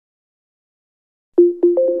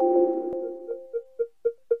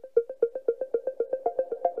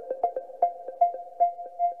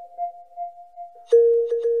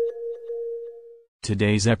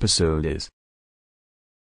today's episode is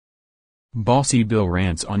Bossy Bill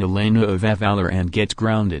rants on Elena of Avalor and gets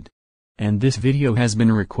grounded. And this video has been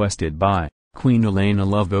requested by Queen Elena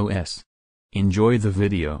Love OS. Enjoy the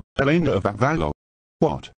video. Elena of Avalor?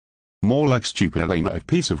 What? More like stupid Elena of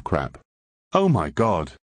piece of crap. Oh my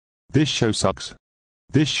god. This show sucks.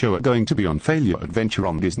 This show are going to be on failure adventure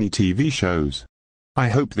on Disney TV shows. I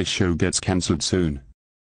hope this show gets cancelled soon.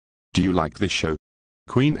 Do you like this show?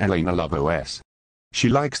 Queen Elena Love OS. She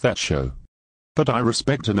likes that show. But I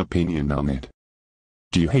respect an opinion on it.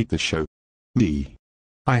 Do you hate this show? Me.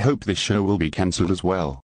 I hope this show will be cancelled as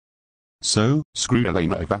well. So, screw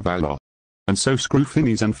Elena of Avalor. And so screw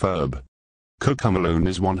Phineas and Ferb. Come Alone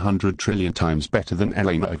is 100 trillion times better than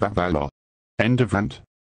Elena of Avalor. End of rant.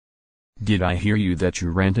 Did I hear you that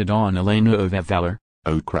you ranted on Elena of Avalor?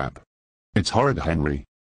 Oh crap. It's Horrid Henry.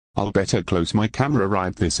 I'll better close my camera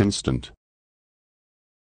right this instant.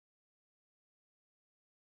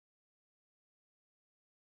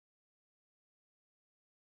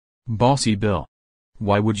 Bossy Bill.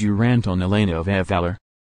 Why would you rant on Elena of Avalor?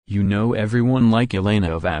 You know everyone like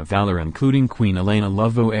Elena of Avalor including Queen Elena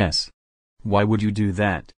Love OS. Why would you do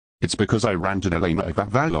that? It's because I ranted Elena of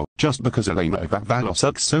Avalor, just because Elena of Avalor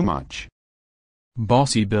sucks so much.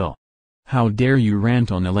 Bossy Bill. How dare you rant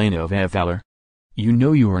on Elena of Avalor? You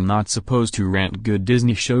know you are not supposed to rant good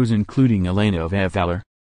Disney shows including Elena of Avalor.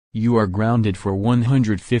 You are grounded for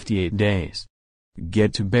 158 days.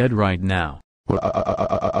 Get to bed right now.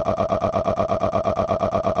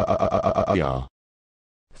 Yeah.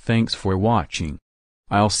 Thanks for watching.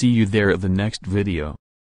 I'll see you there at the next video.